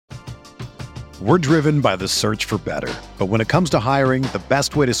We're driven by the search for better. But when it comes to hiring, the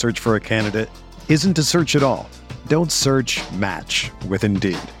best way to search for a candidate isn't to search at all. Don't search, match with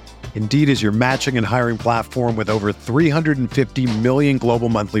Indeed. Indeed is your matching and hiring platform with over 350 million global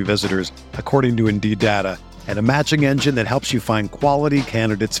monthly visitors, according to Indeed data, and a matching engine that helps you find quality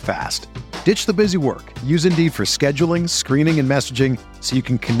candidates fast. Ditch the busy work. Use Indeed for scheduling, screening, and messaging so you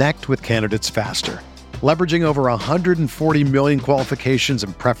can connect with candidates faster. Leveraging over 140 million qualifications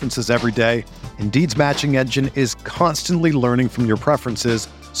and preferences every day, Indeed's matching engine is constantly learning from your preferences,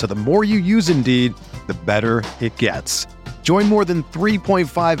 so the more you use Indeed, the better it gets. Join more than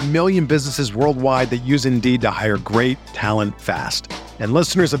 3.5 million businesses worldwide that use Indeed to hire great talent fast. And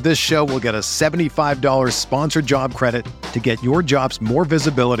listeners of this show will get a $75 sponsored job credit to get your jobs more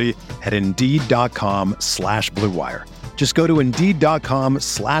visibility at Indeed.com/Blue Wire. Just go to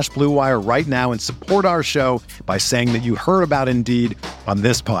Indeed.com/Blue Wire right now and support our show by saying that you heard about Indeed on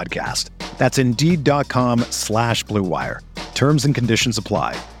this podcast. That's Indeed.com/Blue Wire. Terms and conditions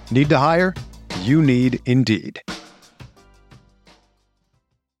apply. Need to hire? You need Indeed.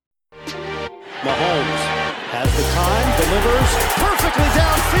 Mahomes has the time, delivers perfectly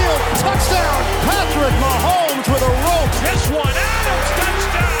downfield. Touchdown! Patrick Mahomes with a rope. This one, Adams,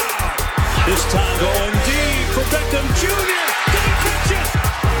 touchdown! This time going deep for Beckham Jr. Did he catch it?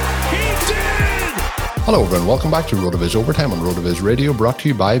 He did! Hello everyone, welcome back to RotoViz Overtime on RotoViz Radio, brought to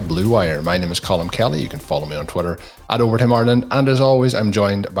you by Blue Wire. My name is Colin Kelly. You can follow me on Twitter at Overtime Ireland, and as always, I'm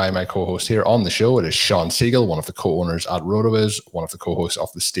joined by my co-host here on the show. It is Sean Siegel, one of the co-owners at RotoViz, one of the co-hosts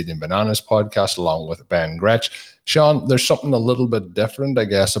of the Stadium Bananas podcast, along with Ben Gretsch. Sean, there's something a little bit different, I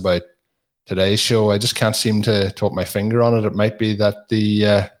guess, about today's show. I just can't seem to put my finger on it. It might be that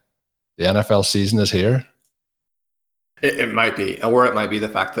the NFL season is here. It might be, or it might be the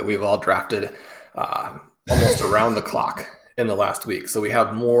fact that we've all drafted almost around the clock in the last week. So we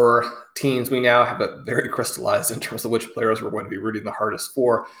have more teams. We now have it very crystallized in terms of which players we're going to be rooting the hardest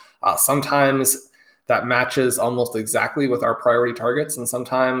for. Sometimes that matches almost exactly with our priority targets, and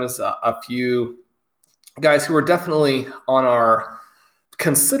sometimes a few guys who are definitely on our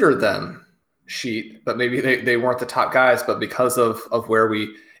consider them sheet, but maybe they weren't the top guys, but because of where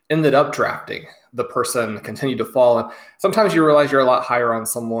we ended up drafting, the person continued to fall. And sometimes you realize you're a lot higher on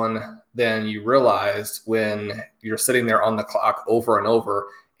someone than you realized when you're sitting there on the clock over and over,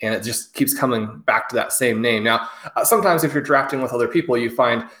 and it just keeps coming back to that same name. Now, sometimes if you're drafting with other people, you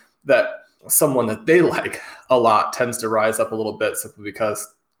find that someone that they like a lot tends to rise up a little bit simply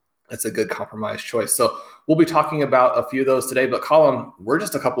because it's a good compromise choice. So we'll be talking about a few of those today, but Colin, we're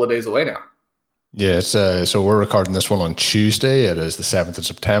just a couple of days away now. Yeah, so we're recording this one on Tuesday. It is the 7th of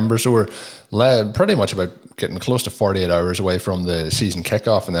September. So we're pretty much about getting close to 48 hours away from the season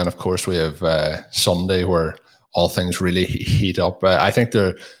kickoff. And then, of course, we have Sunday where all things really heat up. I think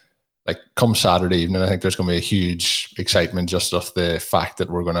come Saturday evening, I think there's going to be a huge excitement just of the fact that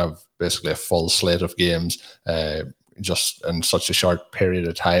we're going to have basically a full slate of games just in such a short period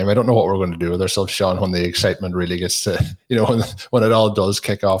of time. I don't know what we're going to do with ourselves, Sean, when the excitement really gets to, when it all does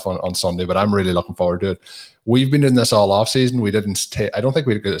kick off on Sunday, but I'm really looking forward to it. We've been doing this all off season. I don't think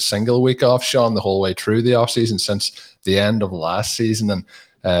we got a single week off, Sean, the whole way through the off season since the end of last season. And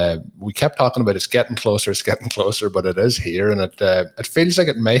we kept talking about it's getting closer, but it is here. And it feels like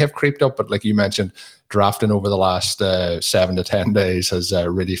it may have creeped up, but like you mentioned, drafting over the last 7 to 10 days has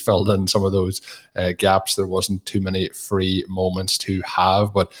really filled in some of those gaps. There wasn't too many free moments to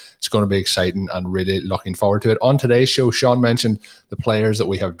have, but it's going to be exciting and really looking forward to it. On today's show, Sean mentioned the players that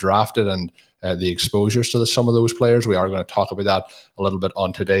we have drafted and the exposures to some of those players. We are going to talk about that a little bit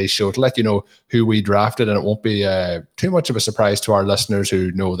on today's show to let you know who we drafted, and it won't be too much of a surprise to our listeners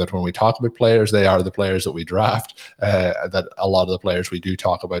who know that when we talk about players, they are the players that we draft, that a lot of the players we do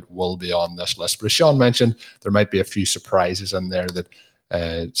talk about will be on this list. But as Sean mentioned, there might be a few surprises in there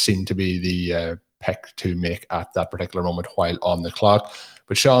that seem to be the pick to make at that particular moment while on the clock.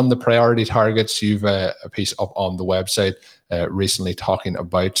 But Sean, the priority targets, you've a piece up on the website recently talking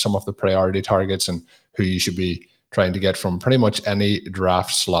about some of the priority targets and who you should be trying to get from pretty much any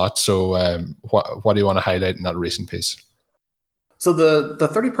draft slot. So what do you want to highlight in that recent piece? So the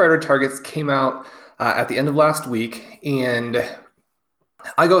 30 priority targets came out at the end of last week, and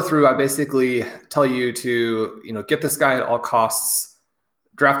I go through, I basically tell you to, get this guy at all costs,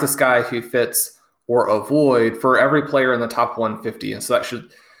 draft this guy who fits or avoid for every player in the top 150. And so that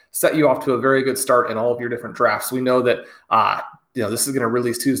should set you off to a very good start in all of your different drafts. We know that, this is going to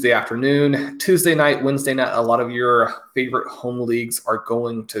release Tuesday afternoon, Tuesday night, Wednesday night. A lot of your favorite home leagues are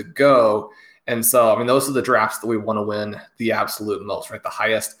going to go. And so, those are the drafts that we want to win the absolute most, right? The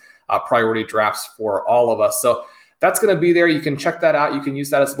highest priority drafts for all of us. So that's going to be there. You can check that out. You can use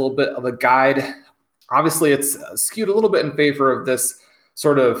that as a little bit of a guide. Obviously, it's skewed a little bit in favor of this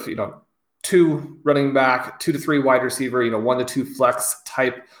sort of, 2 running back, 2 to 3 wide receiver, 1 to 2 flex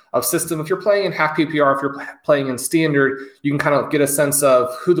type of system. If you're playing in half PPR, if you're playing in standard, you can kind of get a sense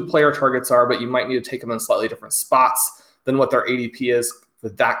of who the player targets are, but you might need to take them in slightly different spots than what their ADP is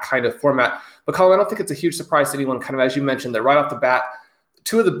with that kind of format. But Colin, I don't think it's a huge surprise to anyone, kind of as you mentioned, that right off the bat,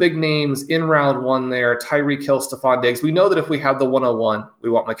 2 of the big names in round 1 there, Tyreek Hill, Stephon Diggs. We know that if we have the 101,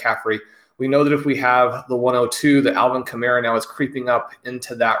 we want McCaffrey. We know that if we have the 102, that Alvin Kamara now is creeping up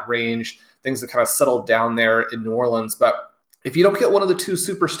into that range. Things have kind of settled down there in New Orleans. But if you don't get one of the 2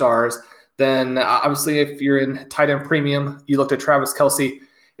 superstars, then obviously if you're in tight end premium, you looked at Travis Kelce.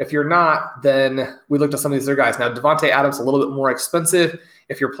 If you're not, then we looked at some of these other guys. Now, Devontae Adams a little bit more expensive.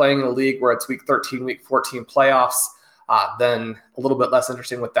 If you're playing in a league where it's week 13, week 14 playoffs, then a little bit less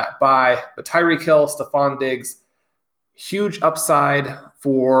interesting with that buy. But Tyreek Hill, Stephon Diggs, huge upside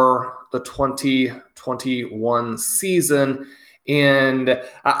for the 2021 season. And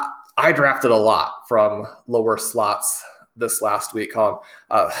I drafted a lot from lower slots this last week on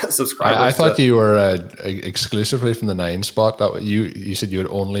subscribers. I thought you were exclusively from the 9 spot. That you said you would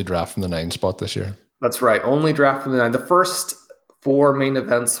only draft from the 9 spot this year. That's right. Only draft from the 9. The first 4 main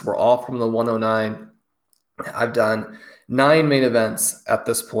events were all from the 109. I've done 9 main events at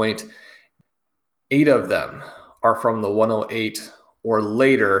this point. 8 of them are from the 108 or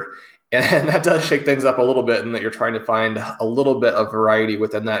later. And that does shake things up a little bit in that you're trying to find a little bit of variety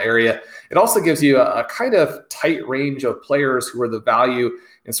within that area. It also gives you a kind of tight range of players who are the value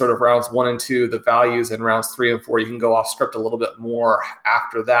in sort of rounds 1 and 2, the values in rounds 3 and 4. You can go off script a little bit more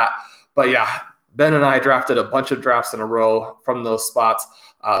after that. But yeah, Ben and I drafted a bunch of drafts in a row from those spots.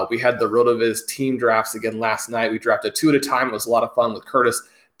 We had the RotoViz team drafts again last night. We drafted 2 at a time. It was a lot of fun with Curtis,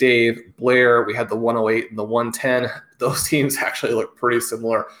 Dave, Blair. We had the 108 and the 110. Those teams actually look pretty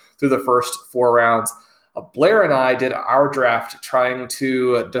similar through the first 4 rounds. Blair and I did our draft trying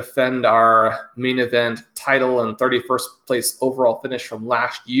to defend our main event title and 31st place overall finish from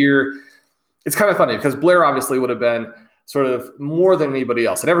last year. It's kind of funny because Blair obviously would have been sort of more than anybody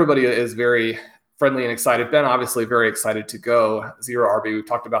else. And everybody is very friendly and excited. Ben obviously very excited to go 0 RB. We've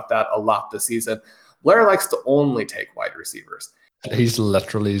talked about that a lot this season. Blair likes to only take wide receivers. He's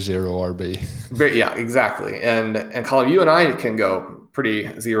literally 0 RB. Yeah, exactly. And Colin, you and I can go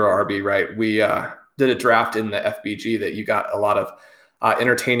pretty 0 RB, right? We did a draft in the FBG that you got a lot of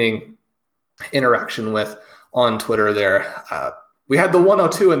entertaining interaction with on Twitter there. We had the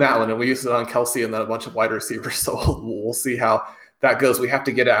 102 in that one, and we used it on Kelce and then a bunch of wide receivers. So we'll see how that goes. We have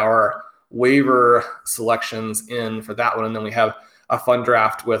to get our waiver selections in for that one. And then we have a fun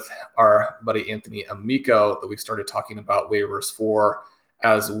draft with our buddy Anthony Amico that we started talking about waivers for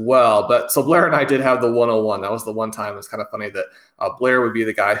as well. But so Blair and I did have the 101. That was the one time. It's kind of funny that Blair would be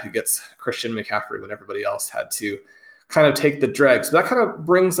the guy who gets Christian McCaffrey when everybody else had to kind of take the dregs. So that kind of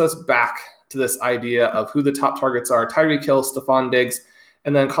brings us back to this idea of who the top targets are: Tyreek Hill, Stephon Diggs.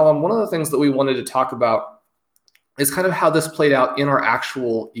 And then Colin, one of the things that we wanted to talk about is kind of how this played out in our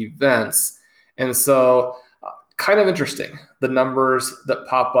actual events. And so kind of interesting, the numbers that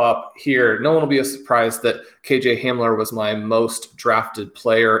pop up here. No one will be surprised that KJ Hamler was my most drafted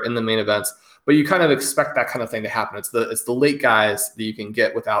player in the main events, but you kind of expect that kind of thing to happen. It's the late guys that you can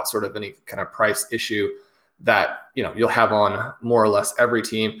get without sort of any kind of price issue that you'll have on more or less every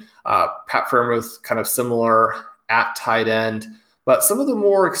team. Pat Freiermuth, kind of similar at tight end, but some of the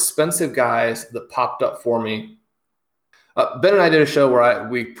more expensive guys that popped up for me. Ben and I did a show where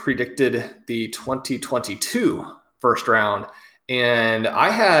we predicted the 2022 first round, and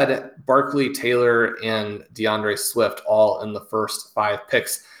I had Barkley, Taylor, and DeAndre Swift all in the first 5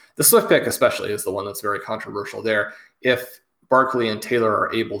 picks. The Swift pick especially is the one that's very controversial there. If Barkley and Taylor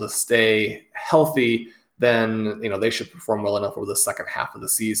are able to stay healthy, then they should perform well enough over the second half of the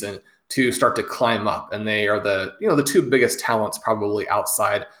season to start to climb up. And they are the 2 biggest talents probably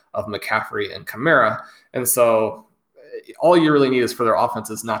outside of McCaffrey and Kamara. And so all you really need is for their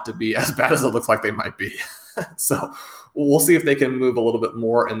offenses not to be as bad as it looks like they might be. So we'll see if they can move a little bit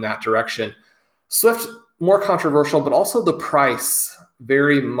more in that direction. Swift, more controversial, but also the price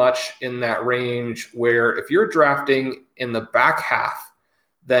very much in that range where if you're drafting in the back half,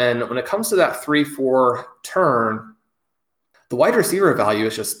 then when it comes to that 3-4 turn, the wide receiver value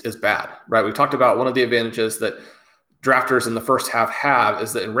is bad, right? We talked about one of the advantages that drafters in the first half have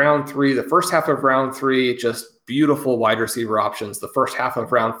is that in round 3, the first half of round 3, just beautiful wide receiver options. The first half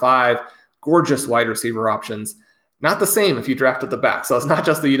of round 5, gorgeous wide receiver options. Not the same if you draft at the back. So it's not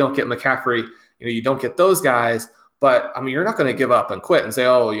just that you don't get McCaffrey, you don't get those guys, But I mean, you're not going to give up and quit and say,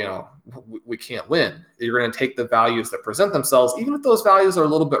 oh, we can't win. You're going to take the values that present themselves, even if those values are a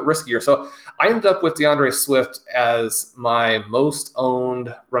little bit riskier. So I ended up with DeAndre Swift as my most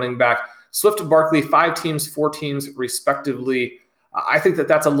owned running back. Swift and Barkley, 5 teams, 4 teams respectively. I think that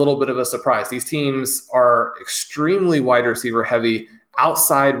that's a little bit of a surprise. These teams are extremely wide receiver heavy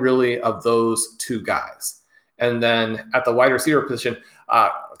outside really of those 2 guys. And then at the wide receiver position,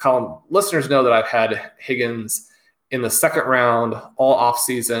 Colin, listeners know that I've had Higgins in the 2nd round all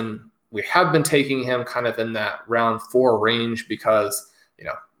offseason. We have been taking him kind of in that round 4 range because,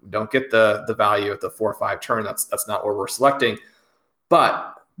 we don't get the value at the 4 or 5 turn. That's not where we're selecting.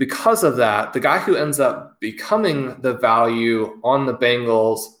 But because of that, the guy who ends up becoming the value on the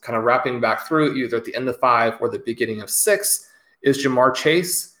Bengals, kind of wrapping back through either at the end of 5 or the beginning of 6, is Ja'Marr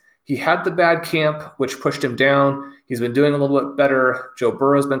Chase. He had the bad camp, which pushed him down. He's been doing a little bit better. Joe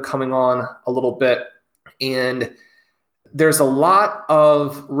Burrow's been coming on a little bit. And there's a lot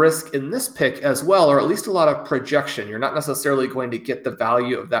of risk in this pick as well, or at least a lot of projection. You're not necessarily going to get the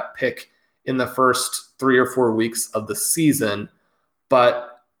value of that pick in the first 3 or 4 weeks of the season. But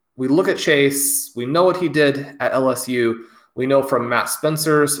we look at Chase. We know what he did at LSU. We know from Matt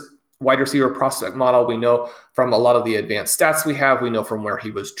Spencer's wide receiver prospect model. We know from a lot of the advanced stats we have. We know from where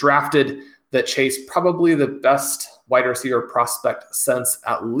he was drafted that Chase probably the best wide receiver prospect since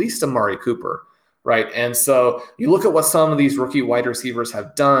at least Amari Cooper. Right. And so you look at what some of these rookie wide receivers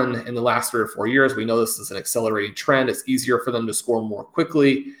have done in the last 3 or 4 years. We know this is an accelerating trend. It's easier for them to score more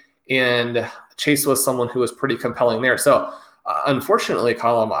quickly. And Chase was someone who was pretty compelling there. So unfortunately,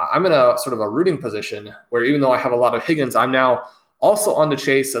 Colin, I'm in a sort of a rooting position where even though I have a lot of Higgins, I'm now also on to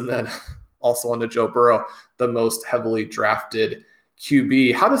Chase and then also on to Joe Burrow, the most heavily drafted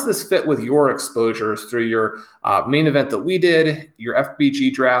QB. How does this fit with your exposures through your main event that we did, your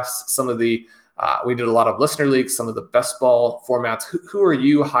FBG drafts, some of the we did a lot of listener leagues, some of the best ball formats. Who are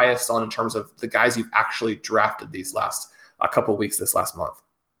you highest on in terms of the guys you've actually drafted these last couple of weeks, this last month?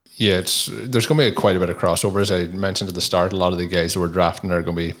 Yeah, there's going to be quite a bit of crossover. As I mentioned at the start, a lot of the guys that we're drafting are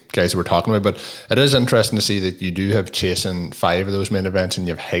going to be guys that we're talking about. But it is interesting to see that you do have Chase in 5 of those main events and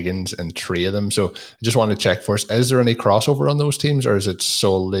you have Higgins in 3 of them. So I just want to check first, is there any crossover on those teams or is it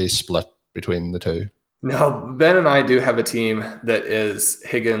solely split between the 2? No, Ben and I do have a team that is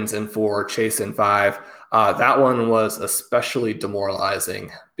Higgins in 4, Chase in 5. That one was especially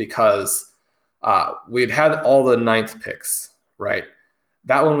demoralizing because we'd had all the 9th picks, right?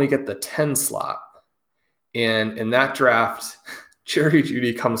 That one we get the 10 slot. And in that draft, Jerry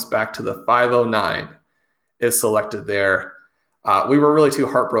Jeudy comes back to the 509, is selected there. We were really too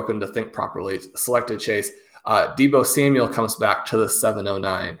heartbroken to think properly. Selected Chase. Deebo Samuel comes back to the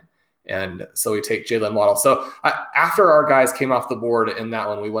 709. And so we take Jalen Waddle. So after our guys came off the board in that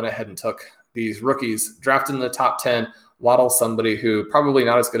one, we went ahead and took these rookies, drafted in the top 10. Waddle, somebody who probably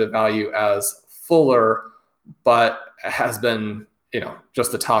not as good a value as Fuller, but has been,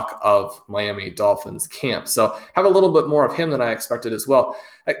 just the talk of Miami Dolphins camp. So have a little bit more of him than I expected as well.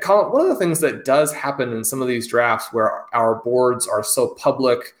 Colin, one of the things that does happen in some of these drafts where our boards are so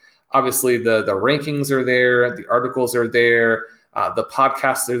public, obviously the rankings are there, the articles are there, the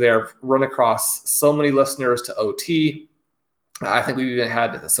podcasts are there, run across so many listeners to OT. I think we've even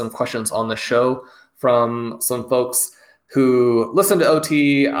had some questions on the show from some folks who listen to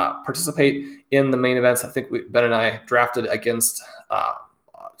OT, participate in the main events. I think Ben and I drafted against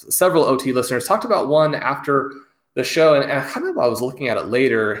several OT listeners, talked about one after the show, and I was looking at it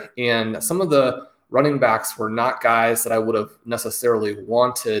later, and some of the running backs were not guys that I would have necessarily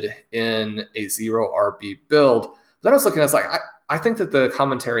wanted in a 0 RB build. Then I was looking at it, I think that the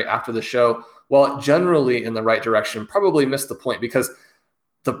commentary after the show, while generally in the right direction, probably missed the point because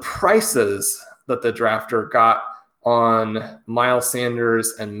the prices that the drafter got on Miles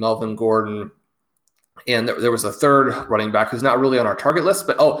Sanders and Melvin Gordon, and there was a third running back who's not really on our target list,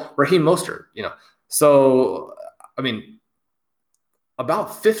 but Raheem Mostert, So,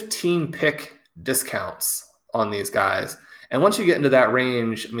 about 15 pick discounts on these guys. And once you get into that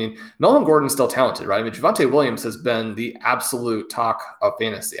range, Melvin Gordon's still talented, right? Javonte Williams has been the absolute talk of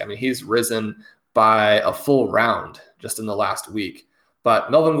fantasy. He's risen by a full round just in the last week.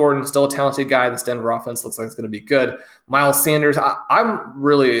 But Melvin Gordon, still a talented guy. This Denver offense looks like it's going to be good. Miles Sanders, I'm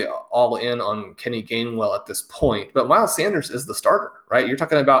really all in on Kenny Gainwell at this point. But Miles Sanders is the starter, right? You're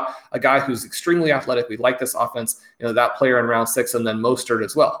talking about a guy who's extremely athletic. We like this offense. That player in round 6, and then Mostert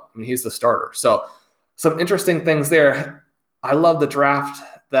as well. He's the starter. So some interesting things there. I love the draft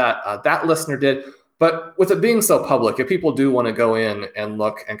that that listener did. But with it being so public, if people do want to go in and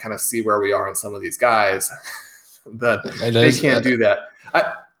look and kind of see where we are in some of these guys, that they can't do that.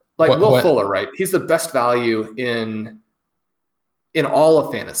 Like Will Fuller, right? He's the best value in all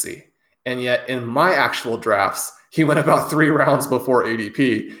of fantasy. And yet in my actual drafts, he went about 3 rounds before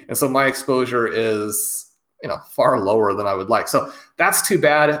ADP. And so my exposure is, far lower than I would like. So that's too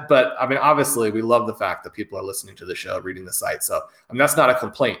bad. But I mean, obviously we love the fact that people are listening to the show, reading the site. So I mean, that's not a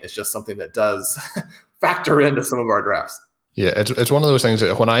complaint. It's just something that does factor into some of our drafts. Yeah, it's one of those things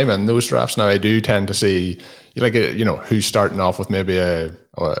that when I'm in those drafts now, I do tend to see who's starting off with maybe a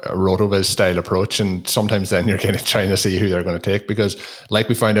RotoViz style approach, and sometimes then you're kind of trying to see who they're going to take, because like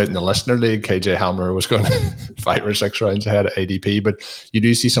we found out in the listener league, KJ Hamler was going 5 or 6 rounds ahead of ADP, but you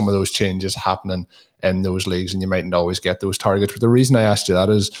do see some of those changes happening in those leagues, and you mightn't always get those targets. But the reason I asked you that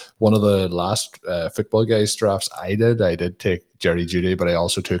is one of the last Football Guys drafts I did take Jerry Jeudy, but I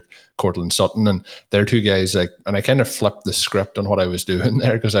also took Courtland Sutton, and they're 2 guys and I kind of flipped the script on what I was doing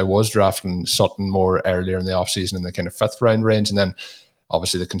there, because I was drafting Sutton more earlier in the offseason in the kind of 5th round range, and then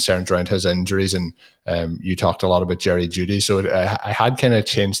obviously the concerns around his injuries, and you talked a lot about Jerry Jeudy, so I had kind of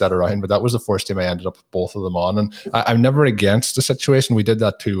changed that around, but that was the first team I ended up with both of them on, and I'm never against the situation. We did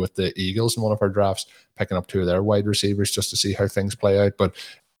that too with the Eagles in one of our drafts, picking up 2 of their wide receivers just to see how things play out, but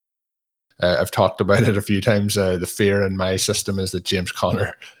I've talked about it a few times. The fear in my system is that James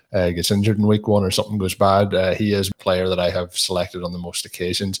Conner gets injured in week 1 or something goes bad. He is a player that I have selected on the most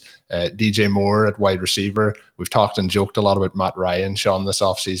occasions. DJ Moore at wide receiver. We've talked and joked a lot about Matt Ryan, Sean, this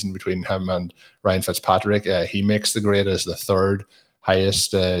offseason between him and Ryan Fitzpatrick. He makes the grade as the 3rd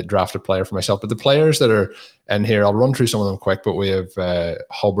highest drafted player for myself. But the players that are in here, I'll run through some of them quick, but we have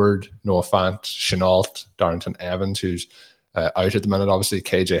Hubbard, Noah Fant, Chenault, Darrington Evans, who's out at the minute, obviously,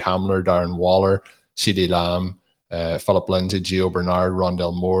 KJ Hamler, Darren Waller, CeeDee Lamb, Philip Lindsay, Gio Bernard,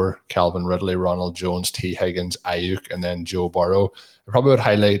 Rondell Moore, Calvin Ridley, Ronald Jones, T. Higgins, Ayuk, and then Joe Burrow. I probably would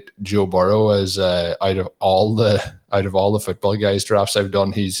highlight Joe Burrow as out of all the Football Guys drafts I've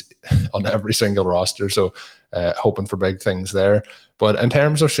done, he's on every single roster. So hoping for big things there. But in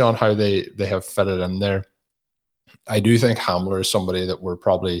terms of, Sean, how they have fitted in there, I do think Hamler is somebody that we're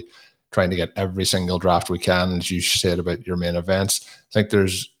probably trying to get every single draft we can, as you said about your main events. I think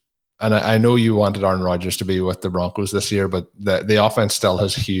and I know you wanted Aaron Rodgers to be with the Broncos this year, but the offense still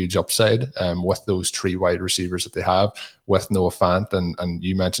has huge upside with those 3 wide receivers that they have, with Noah Fant, and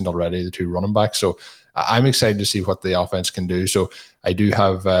you mentioned already the 2 running backs. So I'm excited to see what the offense can do. So I do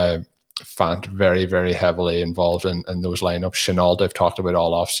have Fant very, very heavily involved in those lineups. Chenault, I've talked about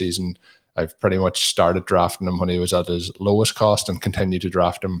all offseason. I've pretty much started drafting him when he was at his lowest cost and continued to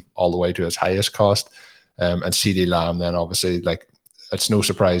draft him all the way to his highest cost. And CeeDee Lamb, then obviously, it's no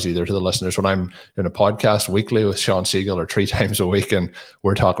surprise either to the listeners when I'm doing a podcast weekly with Sean Siegel or 3 times a week and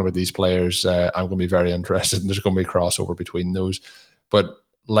we're talking about these players, I'm going to be very interested, and there's going to be crossover between those. But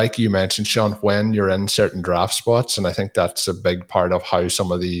like you mentioned, Sean, when you're in certain draft spots, and I think that's a big part of how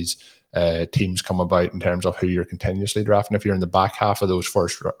some of these teams come about in terms of who you're continuously drafting. If you're in the back half of those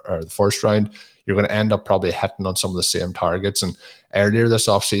the first round, you're going to end up probably hitting on some of the same targets. And earlier this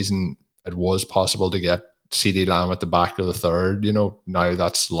offseason, it was possible to get CeeDee Lamb at the back of the 3rd. Now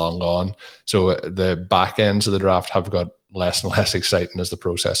that's long gone. So the back ends of the draft have got less and less exciting as the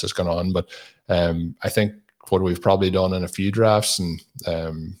process has gone on. But I think what we've probably done in a few drafts, and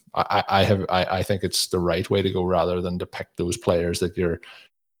I think it's the right way to go, rather than to pick those players that you're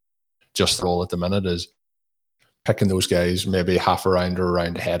just roll at the minute, is picking those guys maybe half a round or a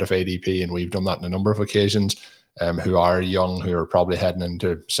round ahead of ADP, and we've done that on a number of occasions, who are young, who are probably heading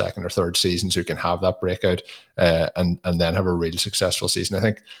into 2nd or 3rd seasons, who can have that breakout and then have a really successful season. I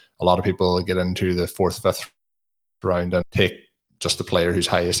think a lot of people get into the 4th, 5th round and take just the player who's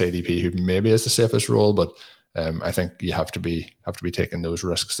highest ADP, who maybe is the safest role, but I think you have to be taking those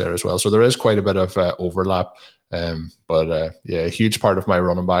risks there as well. So there is quite a bit of overlap. But a huge part of my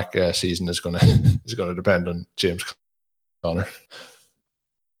running back season is going to depend on James Conner.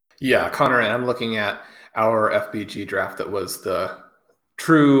 Yeah, Connor, and I'm looking at our FBG draft that was the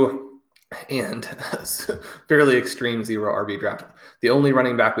true and fairly extreme 0 RB draft. The only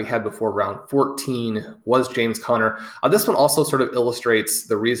running back we had before round 14 was James Conner. This one also sort of illustrates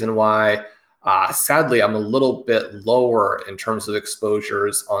the reason why, sadly, I'm a little bit lower in terms of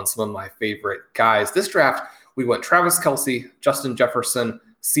exposures on some of my favorite guys. This draft, we went Travis Kelce, Justin Jefferson,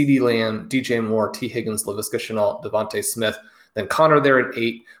 CeeDee Lamb, DJ Moore, T. Higgins, Laviska Shenault, Devontae Smith. Then Connor there at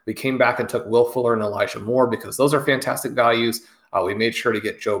 8. We came back and took Will Fuller and Elijah Moore because those are fantastic values. We made sure to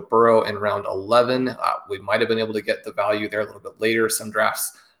get Joe Burrow in round 11. We might have been able to get the value there a little bit later. Some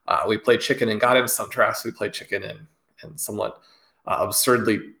drafts we played chicken and got him. Some drafts we played chicken and somewhat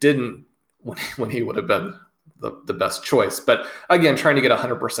absurdly didn't when he would have been the best choice. But again, trying to get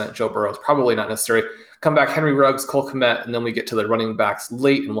 100% Joe Burrow is probably not necessary. Come back Henry Ruggs, Cole Kmet, and then we get to the running backs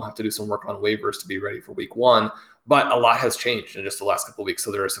late, and we'll have to do some work on waivers to be ready for week 1. But a lot has changed in just the last couple of weeks,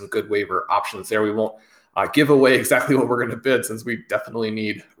 so there are some good waiver options there. We won't give away exactly what we're going to bid since we definitely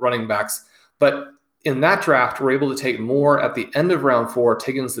need running backs. But in that draft, we're able to take more at the end of round 4,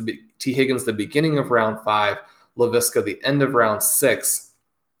 T. Higgins the beginning of round 5, Laviska the end of round 6.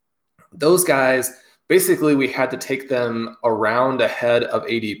 Those guys, basically we had to take them around ahead of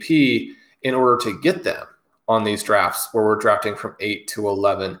ADP in order to get them on these drafts where we're drafting from 8 to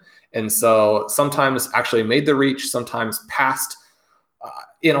 11. And so sometimes actually made the reach, sometimes passed.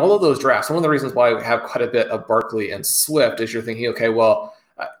 In all of those drafts, one of the reasons why we have quite a bit of Barkley and Swift is you're thinking, okay, well,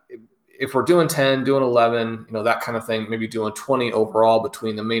 if we're doing 10, doing 11, that kind of thing, maybe doing 20 overall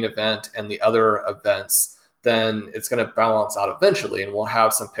between the main event and the other events, then it's going to balance out eventually. And we'll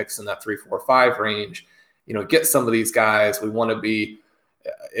have some picks in that 3, 4, 5 range, get some of these guys. We want to be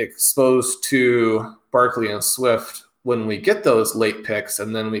exposed to Barkley and Swift when we get those late picks,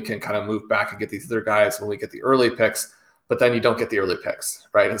 and then we can kind of move back and get these other guys when we get the early picks, but then you don't get the early picks,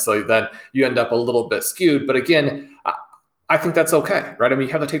 right? And so then you end up a little bit skewed. But again, I think that's okay, right? I mean,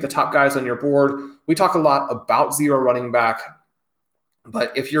 you have to take the top guys on your board. We talk a lot about zero running back,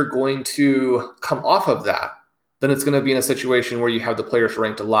 but if you're going to come off of that, then it's going to be in a situation where you have the players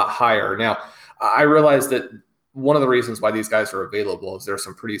ranked a lot higher. Now, I realize that one of the reasons why these guys are available is there's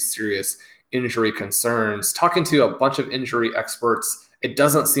some pretty serious injury concerns. Talking to a bunch of injury experts, it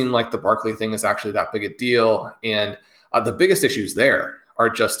doesn't seem like the Barkley thing is actually that big a deal. And the biggest issues there are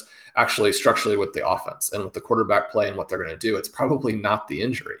just actually structurally with the offense and with the quarterback play and what they're going to do. It's probably not the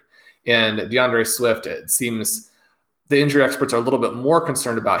injury. And DeAndre Swift, it seems the injury experts are a little bit more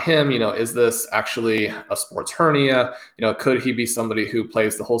concerned about him. Is this actually a sports hernia? Could he be somebody who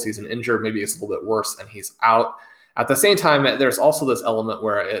plays the whole season injured? Maybe it's a little bit worse and he's out. At the same time, there's also this element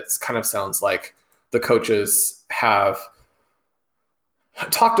where it kind of sounds like the coaches have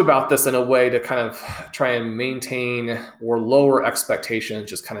talked about this in a way to kind of try and maintain or lower expectations,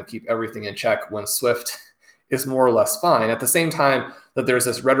 just kind of keep everything in check when Swift is more or less fine. At the same time that there's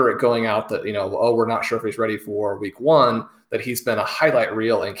this rhetoric going out that, we're not sure if he's ready for week 1, that he's been a highlight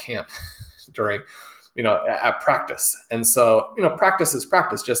reel in camp during, at practice. And so, practice is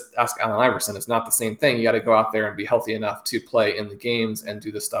practice. Just ask Allen Iverson. It's not the same thing. You got to go out there and be healthy enough to play in the games and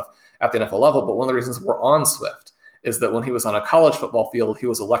do this stuff at the NFL level. But one of the reasons we're on Swift is that when he was on a college football field, he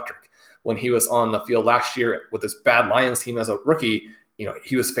was electric. When he was on the field last year with this bad Lions team as a rookie,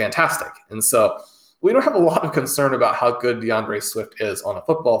 he was fantastic. And so we don't have a lot of concern about how good DeAndre Swift is on a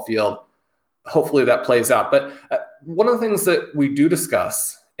football field. Hopefully that plays out. But one of the things that we do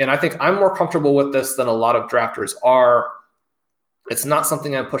discuss, and I think I'm more comfortable with this than a lot of drafters are, it's not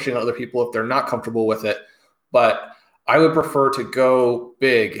something I'm pushing on other people if they're not comfortable with it, but I would prefer to go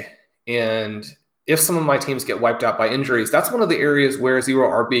big. And if some of my teams get wiped out by injuries, that's one of the areas where zero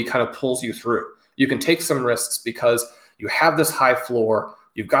RB kind of pulls you through. You can take some risks because you have this high floor.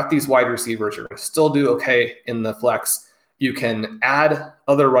 You've got these wide receivers. You're going to still do okay in the flex. You can add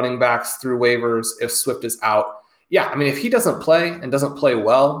other running backs through waivers if Swift is out. Yeah, I mean, if he doesn't play and doesn't play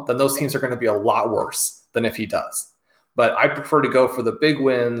well, then those teams are going to be a lot worse than if he does. But I prefer to go for the big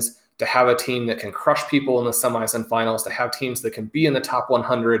wins, to have a team that can crush people in the semis and finals, to have teams that can be in the top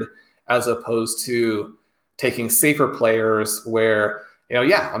 100, as opposed to taking safer players where,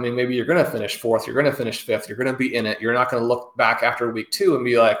 maybe you're going to finish 4th, you're going to finish 5th, you're going to be in it. You're not going to look back after week 2 and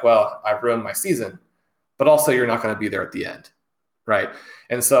be like, well, I've ruined my season. But also you're not going to be there at the end, right?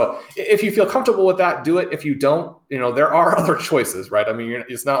 And so if you feel comfortable with that, do it. If you don't, there are other choices, right? I mean,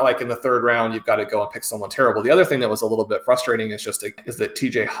 it's not like in the 3rd round, you've got to go and pick someone terrible. The other thing that was a little bit frustrating is that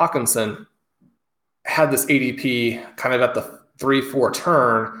TJ Hawkinson had this ADP kind of at the 3-4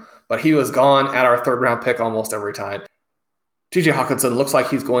 turn, but he was gone at our 3rd round pick almost every time. TJ Hawkinson looks like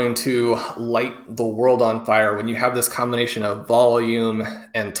he's going to light the world on fire when you have this combination of volume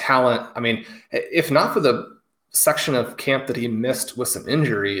and talent. I mean, if not for the section of camp that he missed with some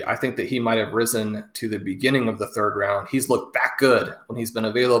injury, I think that he might have risen to the beginning of the 3rd round. He's looked that good when he's been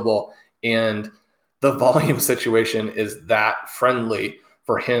available, and the volume situation is that friendly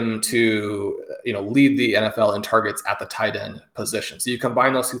for him to, lead the NFL in targets at the tight end position. So you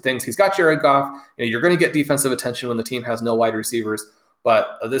combine those two things. He's got Jared Goff. You're going to get defensive attention when the team has no wide receivers,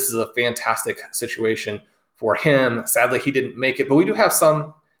 but this is a fantastic situation for him. Sadly, he didn't make it, but we do have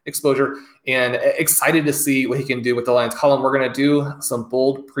some exposure and excited to see what he can do with the Lions. Colin, we're going to do some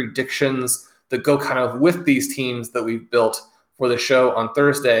bold predictions that go kind of with these teams that we've built for the show on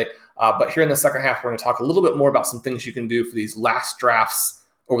Thursday. But here in the second half, we're going to talk a little bit more about some things you can do for these last drafts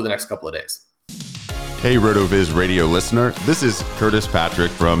over the next couple of days. Hey, RotoViz radio listener, this is Curtis Patrick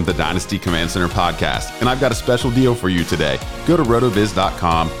from the Dynasty Command Center podcast, and I've got a special deal for you today. Go to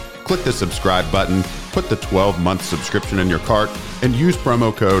rotoviz.com, click the subscribe button, put the 12-month subscription in your cart, and use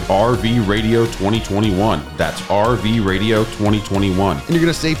promo code RVRadio2021. That's RVRadio2021, and you're going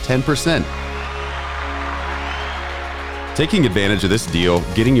to save 10%. Taking advantage of this deal,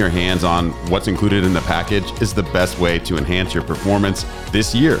 getting your hands on what's included in the package is the best way to enhance your performance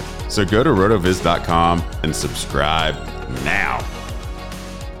this year. So go to rotoviz.com and subscribe now.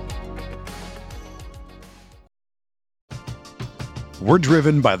 We're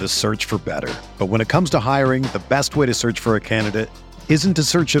driven by the search for better. But when it comes to hiring, the best way to search for a candidate isn't to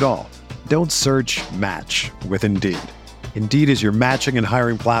search at all. Don't search, match with Indeed. Indeed is your matching and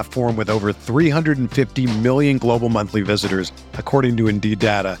hiring platform with over 350 million global monthly visitors, according to Indeed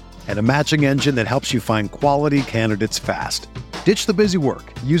data, and a matching engine that helps you find quality candidates fast. Ditch the busy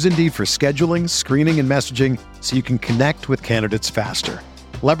work. Use Indeed for scheduling, screening, and messaging so you can connect with candidates faster.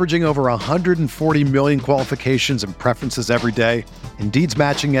 Leveraging over 140 million qualifications and preferences every day, Indeed's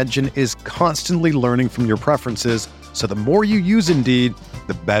matching engine is constantly learning from your preferences, so the more you use Indeed,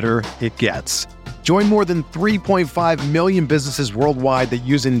 the better it gets. Join more than 3.5 million businesses worldwide that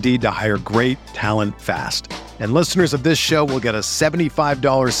use Indeed to hire great talent fast. And listeners of this show will get a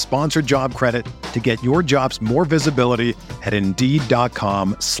 $75 sponsored job credit to get your jobs more visibility at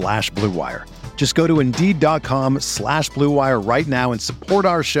Indeed.com/Blue Wire. Just go to Indeed.com/Blue Wire right now and support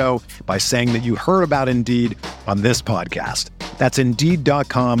our show by saying that you heard about Indeed on this podcast. That's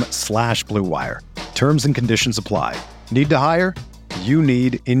Indeed.com/Blue Wire. Terms and conditions apply. Need to hire? You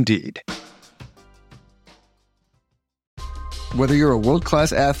need Indeed. Whether you're a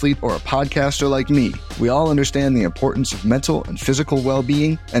world-class athlete or a podcaster like me, we all understand the importance of mental and physical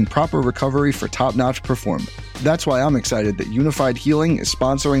well-being and proper recovery for top-notch performance. That's why I'm excited that Unified Healing is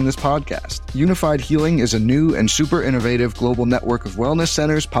sponsoring this podcast. Unified Healing is a new and super innovative global network of wellness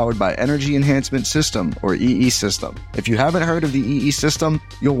centers powered by Energy Enhancement System, or EE System. If you haven't heard of the EE System,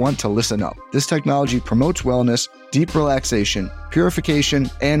 you'll want to listen up. This technology promotes wellness, deep relaxation,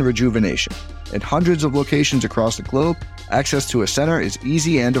 purification, and rejuvenation. In hundreds of locations across the globe, access to a center is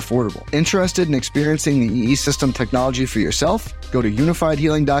easy and affordable. Interested in experiencing the EE System technology for yourself? Go to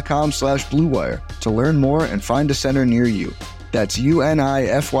unifiedhealing.com/Blue Wire to learn more and find a center near you. That's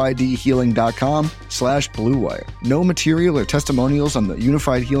UNIFYDhealing.com/Blue Wire. No material or testimonials on the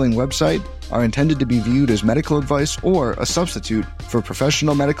Unified Healing website are intended to be viewed as medical advice or a substitute for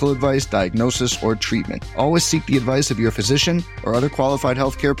professional medical advice, diagnosis, or treatment. Always seek the advice of your physician or other qualified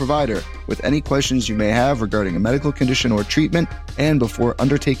healthcare provider with any questions you may have regarding a medical condition or treatment and before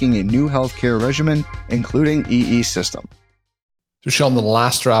undertaking a new healthcare regimen, including EE System. So, Sean, the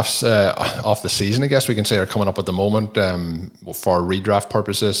last drafts of the season, I guess we can say, are coming up at the moment for redraft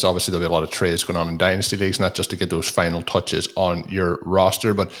purposes. Obviously, there'll be a lot of trades going on in dynasty leagues, not just to get those final touches on your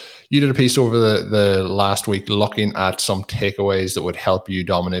roster. But you did a piece over the last week looking at some takeaways that would help you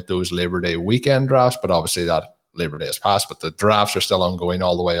dominate those Labor Day weekend drafts. But obviously, that Labor Day has passed, but the drafts are still ongoing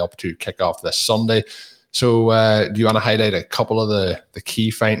all the way up to kickoff this Sunday. So do you want to highlight a couple of the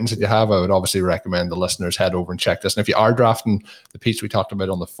key findings that you have? I would obviously recommend the listeners head over and check this. And if you are drafting, the piece we talked about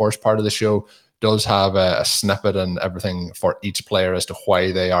on the first part of the show does have a snippet and everything for each player as to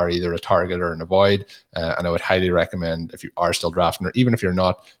why they are either a target or an avoid. And I would highly recommend, if you are still drafting, or even if you're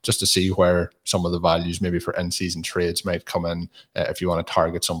not, just to see where some of the values maybe for in-season trades might come in if you want to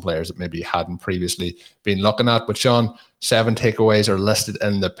target some players that maybe you hadn't previously been looking at. But Sean, 7 takeaways are listed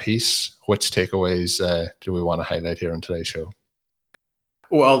in the piece. Which takeaways do we want to highlight here on today's show?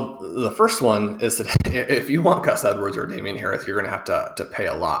 Well, the first one is that if you want Gus Edwards or Damian Harris, you're going to have to pay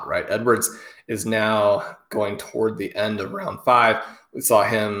a lot, right? Edwards is now going toward the end of round 5. We saw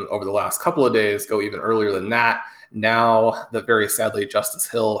him over the last couple of days go even earlier than that. Now that very sadly Justice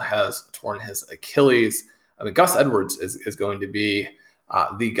Hill has torn his Achilles. I mean, Gus Edwards is going to be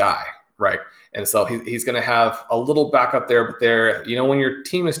the guy, right? And so he's going to have a little backup there, but there, when your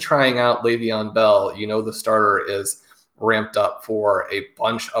team is trying out Le'Veon Bell, the starter is ramped up for a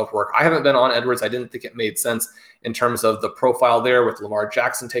bunch of work. I haven't been on Edwards. I didn't think it made sense in terms of the profile there with Lamar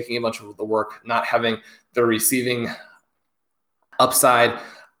Jackson taking a bunch of the work, not having the receiving upside.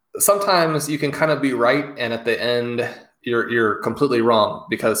 Sometimes you can kind of be right, and at the end, you're completely wrong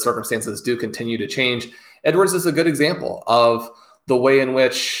because circumstances do continue to change. Edwards is a good example of the way in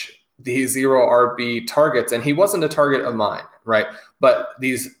which the zero RB targets, and he wasn't a target of mine, right? But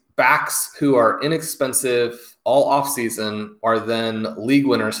these backs who are inexpensive all offseason are then league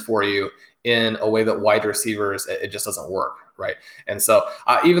winners for you in a way that wide receivers, it just doesn't work, right? And so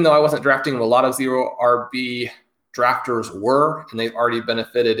even though I wasn't drafting, a lot of zero RB drafters were, and they've already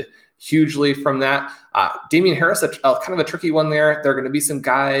benefited hugely from that. Damian Harris, kind of a tricky one there. There are going to be some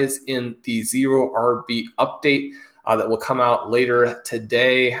guys in the 0 RB update that will come out later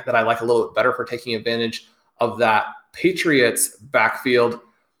today that I like a little bit better for taking advantage of that Patriots backfield.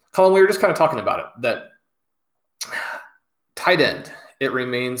 Colin, we were just kind of talking about it, that tight end, it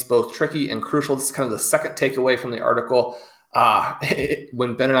remains both tricky and crucial. This is kind of the second takeaway from the article.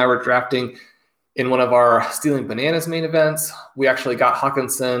 When Ben and I were drafting in one of our Stealing Bananas main events, we actually got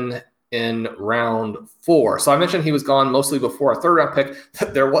Hawkinson in round 4. So I mentioned he was gone mostly before a 3rd round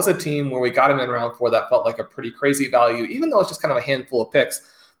pick. There was a team where we got him in round 4 that felt like a pretty crazy value, even though it's just kind of a handful of picks.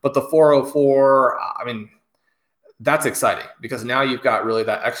 But the 404, I mean, that's exciting because now you've got really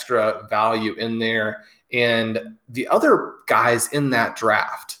that extra value in there. And the other guys in that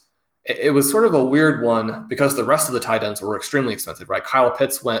draft, it was sort of a weird one because the rest of the tight ends were extremely expensive, right? Kyle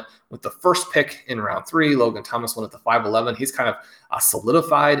Pitts went with the first pick in round 3. Logan Thomas went at the 5'11". He's kind of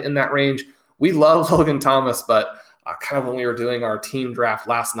solidified in that range. We love Logan Thomas, but kind of when we were doing our team draft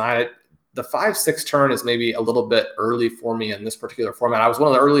last night, the 5'6" turn is maybe a little bit early for me in this particular format. I was one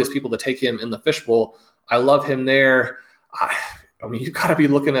of the earliest people to take him in the fishbowl. I love him there. I mean, you've got to be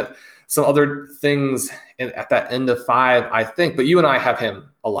looking at some other things at that end of 5, I think. But you and I have him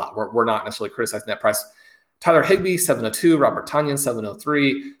a lot. We're not necessarily criticizing that price. Tyler Higbee, 702. Robert Tonyan,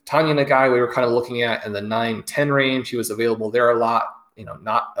 703. Tonyan, a guy we were kind of looking at in the 9-10 range. He was available there a lot.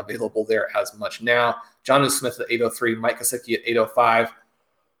 Not available there as much now. Jonnu Smith at 803. Mike Gesicki at 805.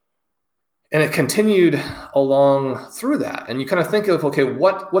 And it continued along through that. And you kind of think of, okay,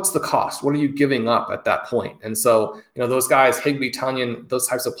 what's the cost? What are you giving up at that point? And so, those guys, Higbee, Tonyan, those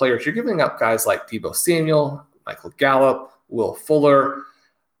types of players, you're giving up guys like Deebo Samuel, Michael Gallup, Will Fuller.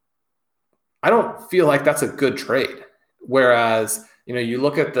 I don't feel like that's a good trade. Whereas, you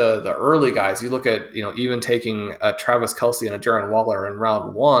look at the early guys, you look at, even taking a Travis Kelce and a Darren Waller in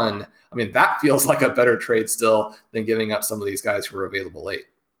round 1. I mean, that feels like a better trade still than giving up some of these guys who are available late.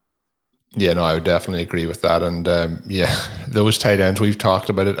 Yeah, no, I would definitely agree with that. And those tight ends, we've talked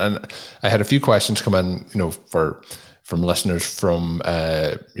about it. And I had a few questions come in, from listeners from,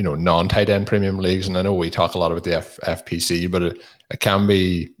 non-tight end premium leagues. And I know we talk a lot about the FPC, but it can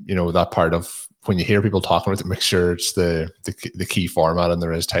be, that part of when you hear people talking about it, make sure it's the key format and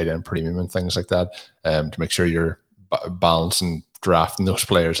there is tight end premium and things like that, to make sure you're balancing drafting those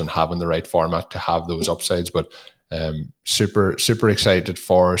players and having the right format to have those upsides. But super excited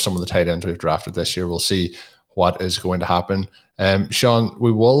for some of the tight ends we've drafted this year. We'll see what is going to happen. Sean,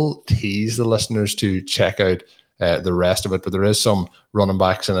 we will tease the listeners to check out the rest of it, but there is some running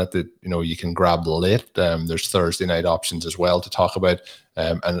backs in it that you can grab late. There's Thursday night options as well to talk about,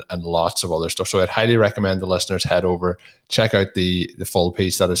 and lots of other stuff. So I'd highly recommend the listeners head over, check out the full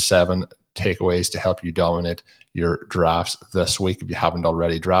piece. That is 7 takeaways to help you dominate your drafts this week if you haven't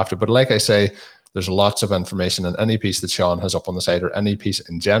already drafted. But like I say, there's lots of information in any piece that Sean has up on the site or any piece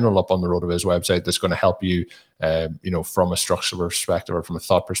in general up on the RotoViz website that's going to help you, from a structural perspective or from a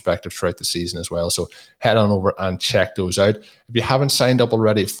thought perspective throughout the season as well. So head on over and check those out. If you haven't signed up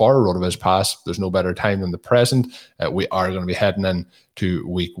already for a RotoViz Pass, there's no better time than the present. We are going to be heading in to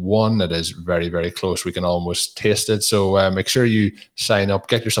week 1. It is very, very close. We can almost taste it. So make sure you sign up,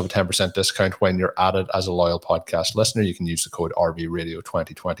 get yourself a 10% discount when you're added as a loyal podcast listener. You can use the code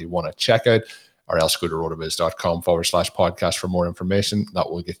RVRadio2021 at checkout, or else go to rotoviz.com/podcast for more information. That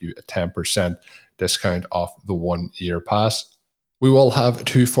will get you a 10% discount off the 1-year pass. We will have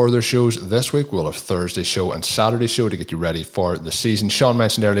 2 further shows this week. We'll have Thursday show and Saturday show to get you ready for the season. Sean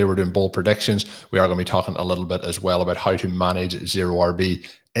mentioned earlier we're doing bold predictions. We are going to be talking a little bit as well about how to manage 0 RB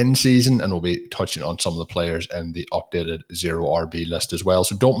in season, and we'll be touching on some of the players in the updated 0 RB list as well.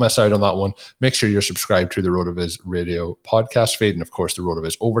 So don't miss out on that one. Make sure you're subscribed to the RotoViz Radio podcast feed and, of course, the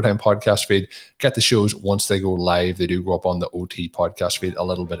RotoViz Overtime podcast feed. Get the shows once they go live. They do go up on the OT podcast feed a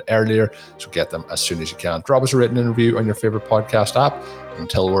little bit earlier, so get them as soon as you can. Drop us a written review on your favorite podcast app.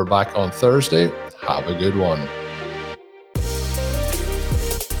 Until we're back on Thursday, have a good one.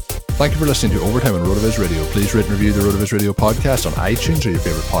 Thank you for listening to Overtime on RotoViz Radio. Please rate and review the RotoViz Radio podcast on iTunes or your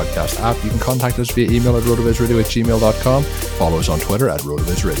favorite podcast app. You can contact us via email at rotovizradio@gmail.com. Follow us on Twitter at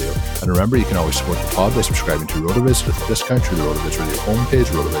RotoViz Radio. And remember, you can always support the pod by subscribing to RotoViz with a discount through the RotoViz Radio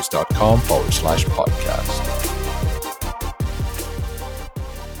homepage, rotoviz.com/podcast.